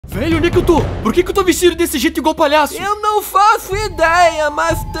Velho, onde é que eu tô? Por que eu tô vestido desse jeito igual palhaço? Eu não faço ideia,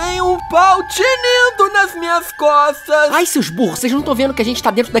 mas tem um pau tinindo nas minhas costas. Ai, seus burros, vocês não estão vendo que a gente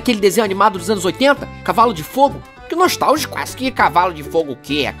tá dentro daquele desenho animado dos anos 80? Cavalo de Fogo? Que nostálgico. Mas que cavalo de fogo o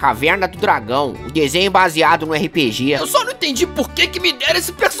quê? A Caverna do Dragão. O desenho baseado no RPG. Eu só não entendi por que me deram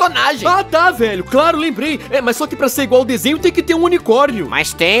esse personagem. Ah, tá, velho. Claro, lembrei. Mas só que pra ser igual ao desenho tem que ter um unicórnio.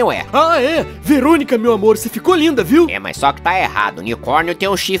 Mas tem, ué. Ah, é? Verônica, meu amor, você ficou linda, viu? Mas só que tá errado. O unicórnio tem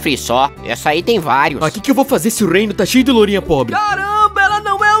um chifre só. Essa aí tem vários. O que eu vou fazer se o reino tá cheio de lourinha pobre? Caramba, ela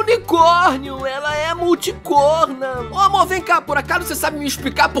não é unicórnio, ela é multicorna. Ô, amor, vem cá. Por acaso você sabe me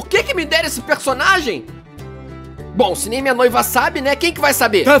explicar por que me deram esse personagem? Bom, se nem minha noiva sabe, né? Quem que vai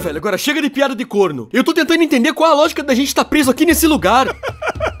saber? Tá, velho, agora chega de piada de corno. Eu tô tentando entender qual a lógica da gente tá preso aqui nesse lugar.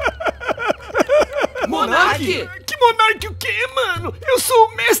 Monarque? Que monarque o quê, mano? Eu sou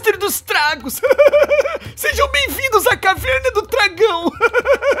o mestre dos tragos. Sejam bem-vindos à Caverna do Dragão.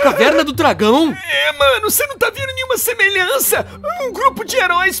 Caverna do Dragão? Mano, você não tá vendo nenhuma semelhança? Um grupo de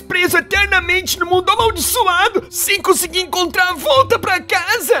heróis preso eternamente no mundo amaldiçoado sem conseguir encontrar a volta pra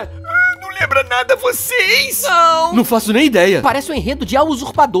casa. Não lembra nada a vocês? Não faço nem ideia. Parece um enredo de A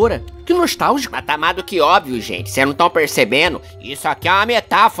Usurpadora. Que nostálgico. Mas tá mais do que óbvio, gente. Vocês não estão percebendo? Isso aqui é uma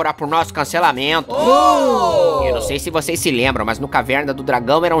metáfora pro nosso cancelamento. Eu não sei se vocês se lembram, mas no Caverna do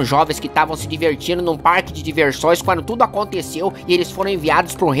Dragão eram jovens que estavam se divertindo num parque de diversões quando tudo aconteceu e eles foram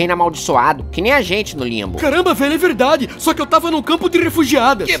enviados pro reino amaldiçoado. Que nem a gente no Limbo. Caramba, velho, é verdade. Só que eu tava num campo de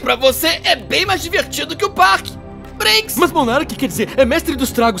refugiadas. Que pra você é bem mais divertido que o parque. Brinks. Mas Monarque, quer dizer, é mestre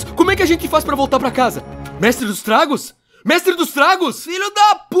dos tragos. Como é que a gente faz pra voltar pra casa? Mestre dos tragos? Mestre dos tragos? Filho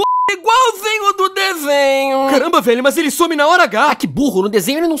da p... igualzinho do desenho. Caramba, velho, mas ele some na hora H. Ah, que burro. No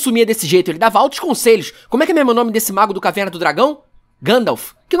desenho ele não sumia desse jeito, ele dava altos conselhos. Como é que é mesmo o nome desse mago do Caverna do Dragão?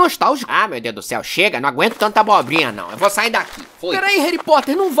 Gandalf. Que nostálgico. Ah, meu Deus do céu, chega, não aguento tanta abobrinha não. Eu vou sair daqui. Foi. Peraí, Harry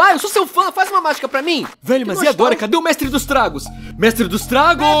Potter, não vai, eu sou seu fã, faz uma mágica pra mim. Velho, mas e agora? Cadê o mestre dos tragos? Mestre dos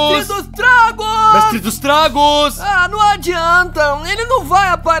tragos! Mestre dos tragos! Mestre dos tragos! Ah, não adianta, ele não vai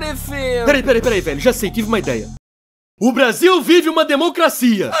aparecer. Peraí, velho, já sei, tive uma ideia. O Brasil vive uma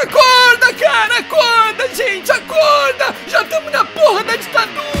democracia! Acorda, cara, acorda, gente, acorda! Já estamos na porra da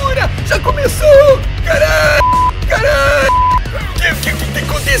ditadura! Já começou! Caralho! O que tem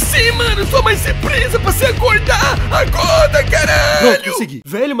que acontecer, mano? Sua mãe ser presa pra se acordar! Acorda, caralho! Pronto, consegui.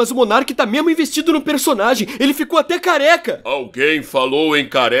 Velho, mas o Monarque tá mesmo investido no personagem. Ele ficou até careca. Alguém falou em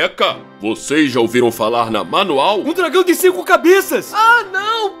careca? Vocês já ouviram falar na manual? Um dragão de 5 cabeças! Ah,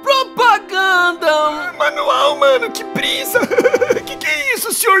 não! Propaganda! Manual, mano, que brisa! Que é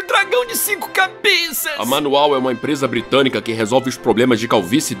isso, senhor dragão de 5 cabeças? A Manual é uma empresa britânica que resolve os problemas de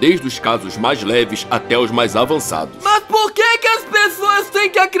calvície desde os casos mais leves até os mais avançados. Mas por que as pessoas têm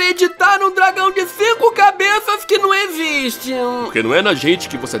que acreditar num dragão de 5 cabeças que não existe? Porque não é na gente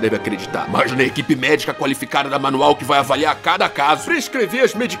que você deve acreditar, mas na equipe médica qualificada da Manual que vai avaliar cada caso, prescrever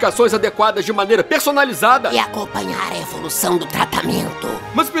as medicações adequadas de maneira personalizada e acompanhar a evolução do tratamento.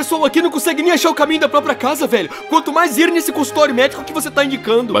 Mas o pessoal aqui não consegue nem achar o caminho da própria casa, velho. Quanto mais ir nesse consultório médico que você tá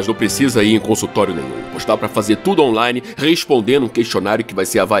indicando. Mas não precisa ir em consultório nenhum, pois dá pra fazer tudo online, respondendo um questionário que vai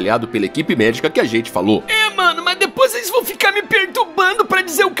ser avaliado pela equipe médica que a gente falou. Mano, mas depois eles vão ficar me perturbando pra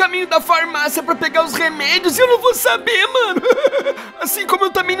dizer o caminho da farmácia pra pegar os remédios e eu não vou saber, mano. Assim como eu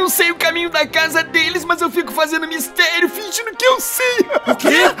também não sei o caminho da casa deles, mas eu fico fazendo mistério, fingindo que eu sei. O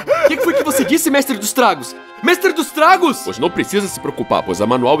quê? O que foi que você disse, mestre dos tragos? Mestre dos tragos! Pois não precisa se preocupar, pois a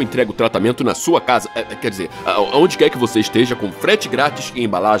Manual entrega o tratamento na sua casa. Quer dizer, onde quer que você esteja, com frete grátis e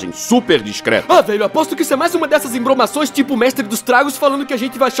embalagem super discreta. Ah, velho, aposto que isso é mais uma dessas embromações tipo o mestre dos tragos falando que a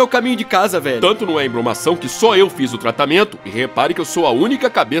gente vai achar o caminho de casa, velho. Tanto não é embromação que só eu fiz o tratamento, e repare que eu sou a única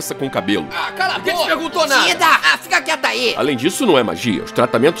cabeça com cabelo. Ah, cala a boca! Quem te perguntou nada? Fica quieta aí! Além disso, não é magia. Os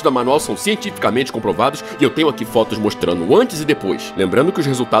tratamentos da Manual são cientificamente comprovados e eu tenho aqui fotos mostrando o antes e depois. Lembrando que os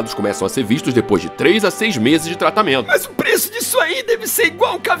resultados começam a ser vistos depois de 3 a 6 meses de tratamento. Mas o preço disso aí deve ser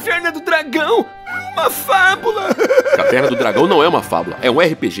igual Caverna do Dragão. Uma fábula. Caverna do Dragão não é uma fábula, é um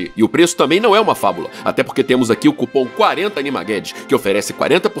RPG. E o preço também não é uma fábula. Até porque temos aqui o cupom 40animaguedes, que oferece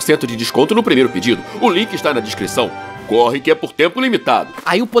 40% de desconto no primeiro pedido. O link está na descrição. Corre que é por tempo limitado.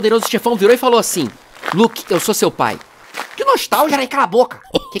 Aí o poderoso chefão virou e falou assim: Luke, eu sou seu pai. Que nostálgico. Peraí, cala a boca.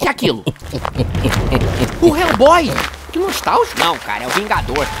 Que é aquilo? O Hellboy. Que nostálgico. Não, cara, é o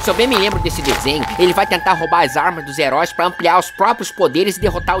Vingador. Se eu bem me lembro desse desenho, ele vai tentar roubar as armas dos heróis pra ampliar os próprios poderes e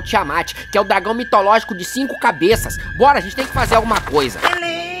derrotar o Tiamat, que é o dragão mitológico de 5 cabeças. Bora, a gente tem que fazer alguma coisa.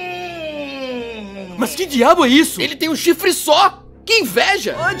 Mas que diabo é isso? Ele tem um chifre só. Que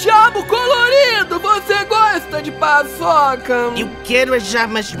inveja! Ô diabo colorido, você gosta de paçoca? Eu quero as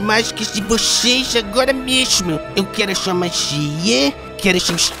armas mágicas de vocês agora mesmo. Eu quero a sua magia, Quero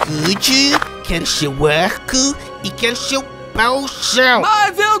seu escudo, quero seu arco e quero seu pauchão.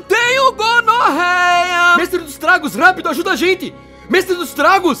 Mas eu tenho gonorreia. Mestre dos Dragos, rápido, ajuda a gente! Mestre dos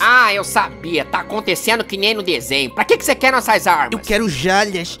Dragos! Ah, eu sabia. Tá acontecendo que nem no desenho. Pra que você quer nossas armas? Eu quero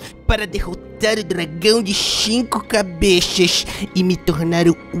joias para derrotar o dragão de 5 cabeças e me tornar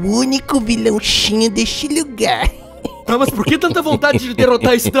o único vilãozinho deste lugar. Tá, mas por que tanta vontade de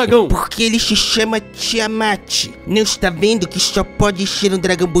derrotar esse dragão? Porque ele se chama Tiamat. Não está vendo que só pode ser um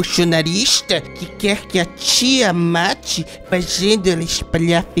dragão bolsonarista que quer que a Tiamat fazendo ela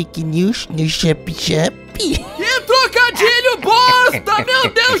espalhar fake news no Zap Zap? Que trocadilho bosta,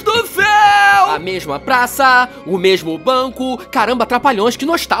 meu Deus do céu! A mesma praça, o mesmo banco. Caramba, trapalhões, que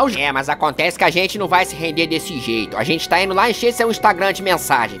nostálgico. É, mas acontece que a gente não vai se render desse jeito. A gente tá indo lá encher seu Instagram de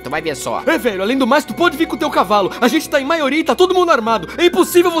mensagem. Tu vai ver só. É, velho, além do mais, tu pode vir com o teu cavalo. A gente tá em maioria e tá todo mundo armado. É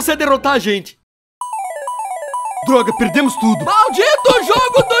impossível você derrotar a gente. Droga, perdemos tudo. Maldito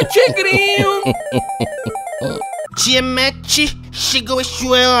jogo do tigrinho! Tiamat, chegou a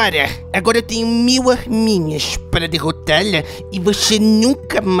sua hora. Agora eu tenho 1000 arminhas para derrotá-la e você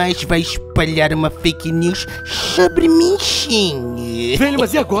nunca mais vai espalhar uma fake news sobre mim. Velho,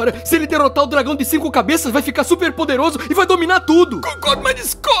 mas e agora? Se ele derrotar o dragão de 5 cabeças, vai ficar super poderoso e vai dominar tudo. Concordo, mas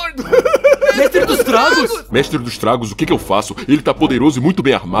discordo. Mestre dos Dragos! Mestre dos Dragos, o que eu faço? Ele tá poderoso e muito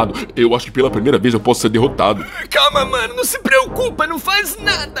bem armado. Eu acho que pela primeira vez eu posso ser derrotado. Calma, mano, não se preocupa, não faz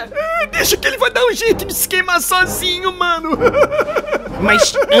nada. Deixa que ele vai dar um jeito de se queimar sozinho, mano.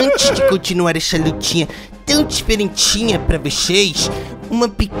 Mas antes de continuar essa lutinha tão diferentinha pra vocês, uma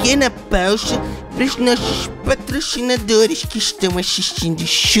pequena pausa para os nossos patrocinadores que estão assistindo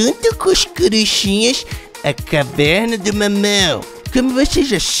junto com os corujinhas a Caverna do Mamão. Como vocês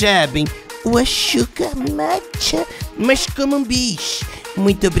já sabem, o açúcar mata, mas como um bis.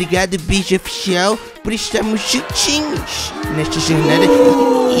 Muito obrigado, bis oficial, por estarmos juntinhos nesta jornada.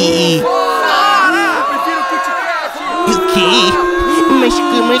 O quê? Mas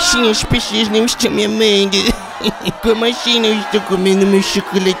como assim as pessoas não estão me amando? Como assim não estou comendo meu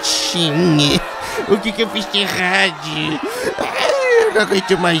chocolatinho? O que eu fiz de errado? Eu não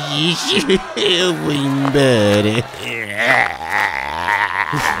aguento mais isso. Eu vou embora.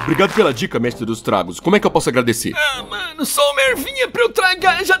 Obrigado pela dica, Mestre dos Dragos. Como é que eu posso agradecer? Ah, mano, só uma ervinha pra eu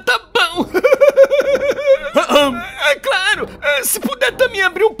tragar já tá bom. É claro, se puder também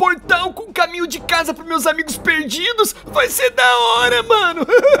abrir um portal com caminho de casa pros meus amigos perdidos, vai ser da hora, mano.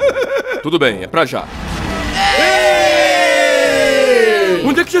 Tudo bem, é pra já.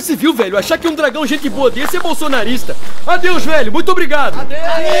 Onde é que já se viu, velho? Achar que um dragão gente boa desse é bolsonarista. Adeus, velho. Muito obrigado.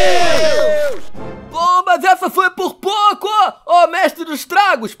 Adeus! Bom, mas essa foi por pouco! Ô, mestre dos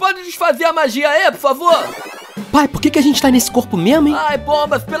tragos, pode desfazer a magia aí, por favor? Pai, por que a gente tá nesse corpo mesmo, hein? Ai,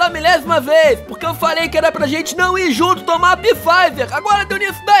 bombas, pela 1000ª vez, porque eu falei que era pra gente não ir junto tomar a Pfizer. Agora deu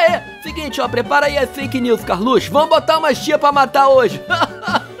nisso daí. Seguinte, ó, prepara aí as fake news, Carluxo. Vamos botar umas tia pra matar hoje.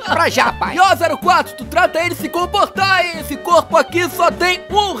 Pra já, pai. E ó, 04, tu trata ele se comportar, hein? Esse corpo aqui só tem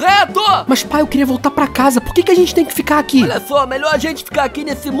um reto. Mas pai, eu queria voltar pra casa. Por que a gente tem que ficar aqui? Olha só, melhor a gente ficar aqui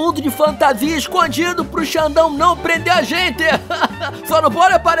nesse mundo de fantasia escondido pro Xandão não prender a gente. Só não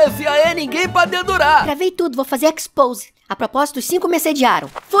pode aparecer aí ninguém pra dedurar. Gravei tudo, vou fazer expose. A propósito, os 5 me assediaram.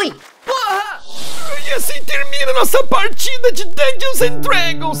 Fui! Porra! E assim termina nossa partida de Dungeons and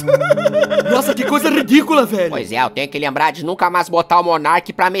Dragons. Nossa, que coisa ridícula, velho. Pois é, eu tenho que lembrar de nunca mais botar o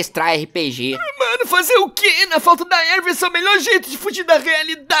Monark pra mestrar RPG. Mano, fazer o quê? Na falta da erva, esse é o melhor jeito de fugir da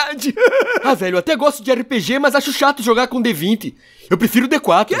realidade. Ah, velho, eu até gosto de RPG, mas acho chato jogar com D20. Eu prefiro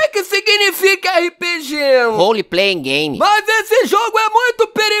D4. O que significa RPG? Role Playing Game. Mas esse jogo é muito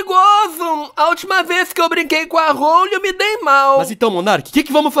perigoso. A última vez que eu brinquei com a role, eu me dei mal. Mas então, Monark, o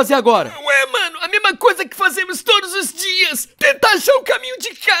que vamos fazer agora? Ué, mano, a mesma coisa que fazemos todos os dias. Tentar achar o caminho de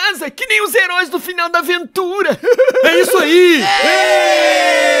casa, que nem os heróis do final da aventura. É isso aí!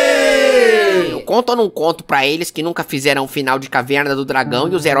 Eu conto ou não conto pra eles que nunca fizeram um final de Caverna do Dragão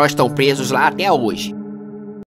e os heróis estão presos lá até hoje?